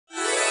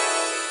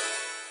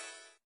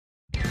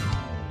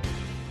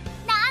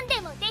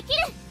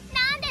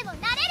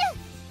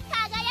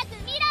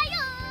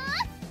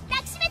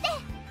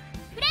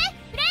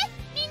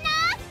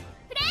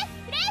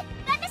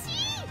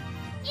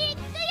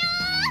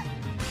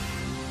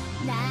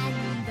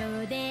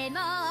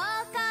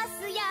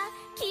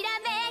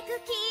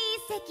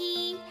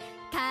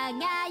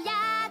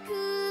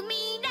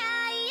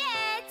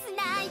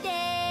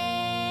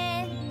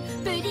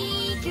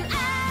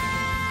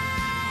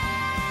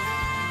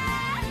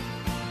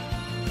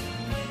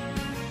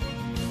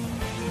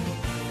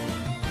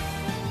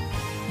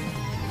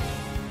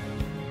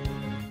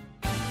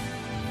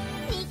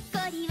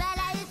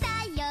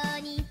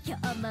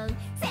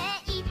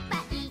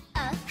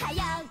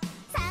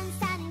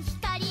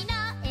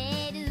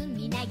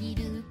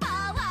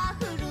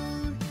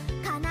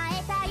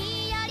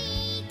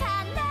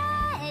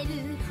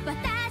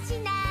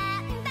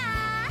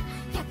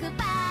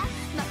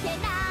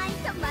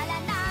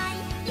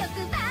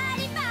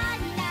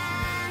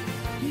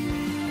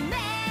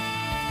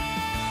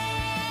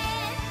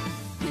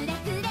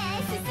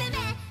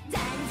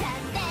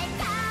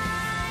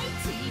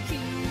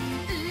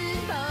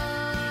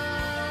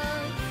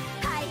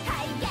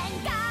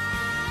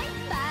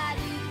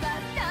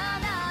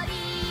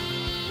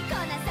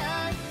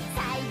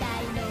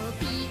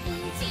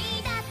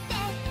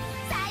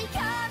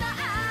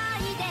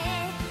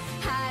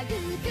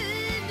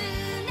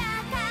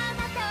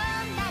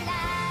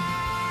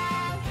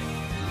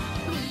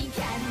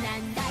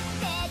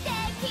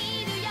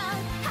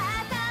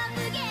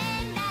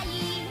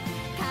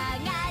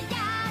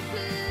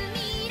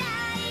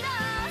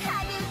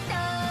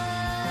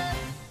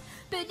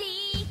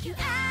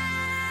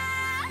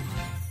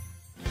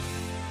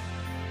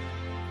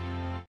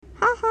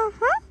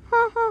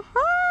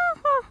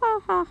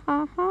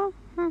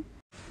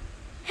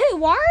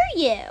Who are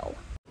you?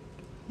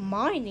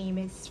 My name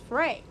is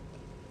Fred.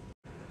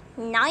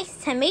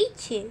 Nice to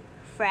meet you,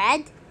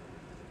 Fred.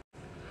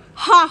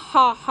 Ha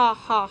ha ha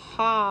ha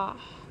ha.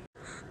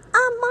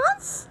 A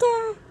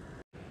monster!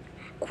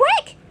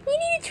 Quick! We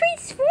need to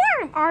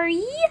transform,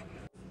 RE!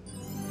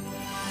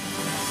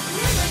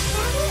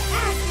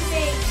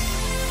 Activate!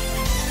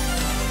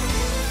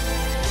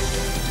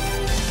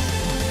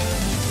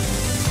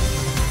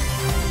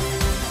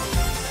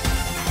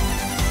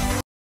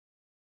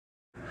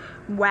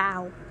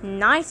 Wow,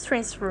 nice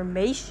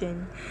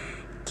transformation.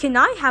 Can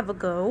I have a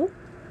go?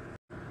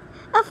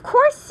 Of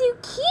course you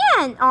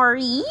can,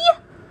 RE!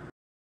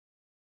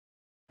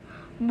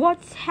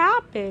 What's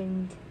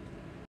happened?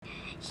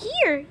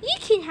 Here, you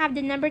can have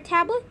the number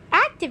tablet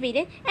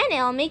activated and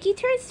it'll make you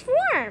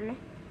transform.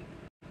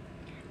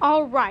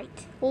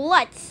 Alright,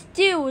 let's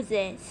do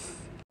this.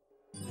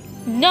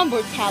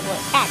 Number tablet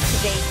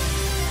activate.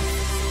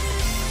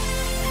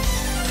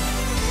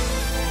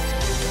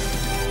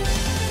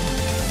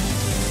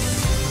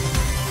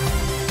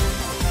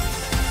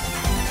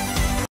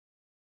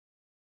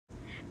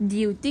 Do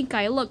you think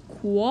I look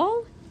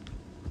cool?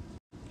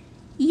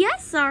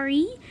 Yes,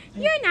 RE.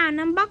 You're now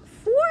Numberblocks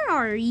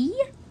 4, RE.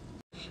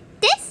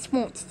 This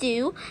won't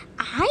do.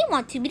 I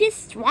want to be the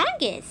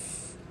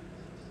strongest.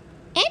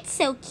 It's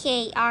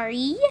okay,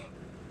 RE.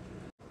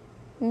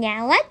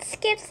 Now let's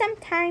give some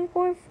time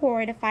for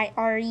Fortify,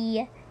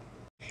 RE.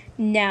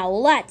 Now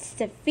let's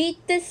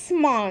defeat this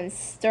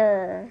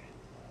monster.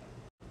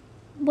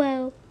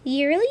 Well,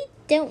 you really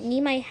don't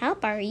need my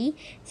help, RE.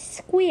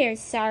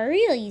 Squares are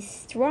really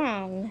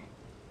strong.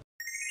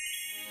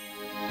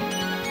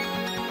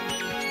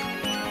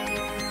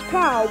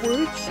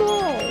 Power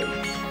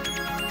charge.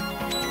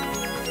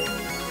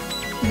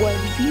 When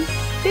you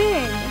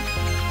spin.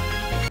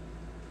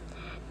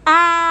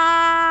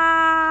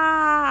 Ah!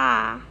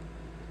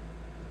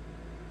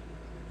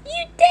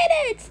 You did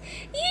it!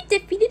 You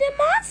defeated a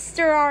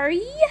monster,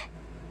 RE.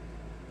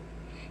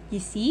 You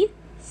see,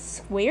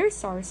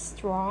 squares are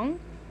strong.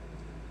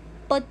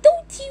 But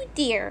don't you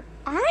dare!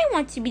 I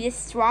want to be the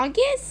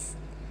strongest.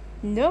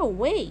 No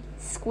way,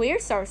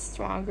 squares are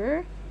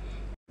stronger.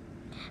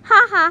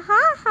 Ha ha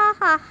ha ha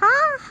ha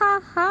ha ha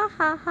ha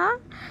ha ha.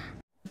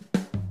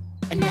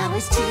 And now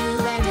it's 2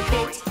 and a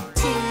bit,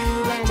 2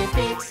 and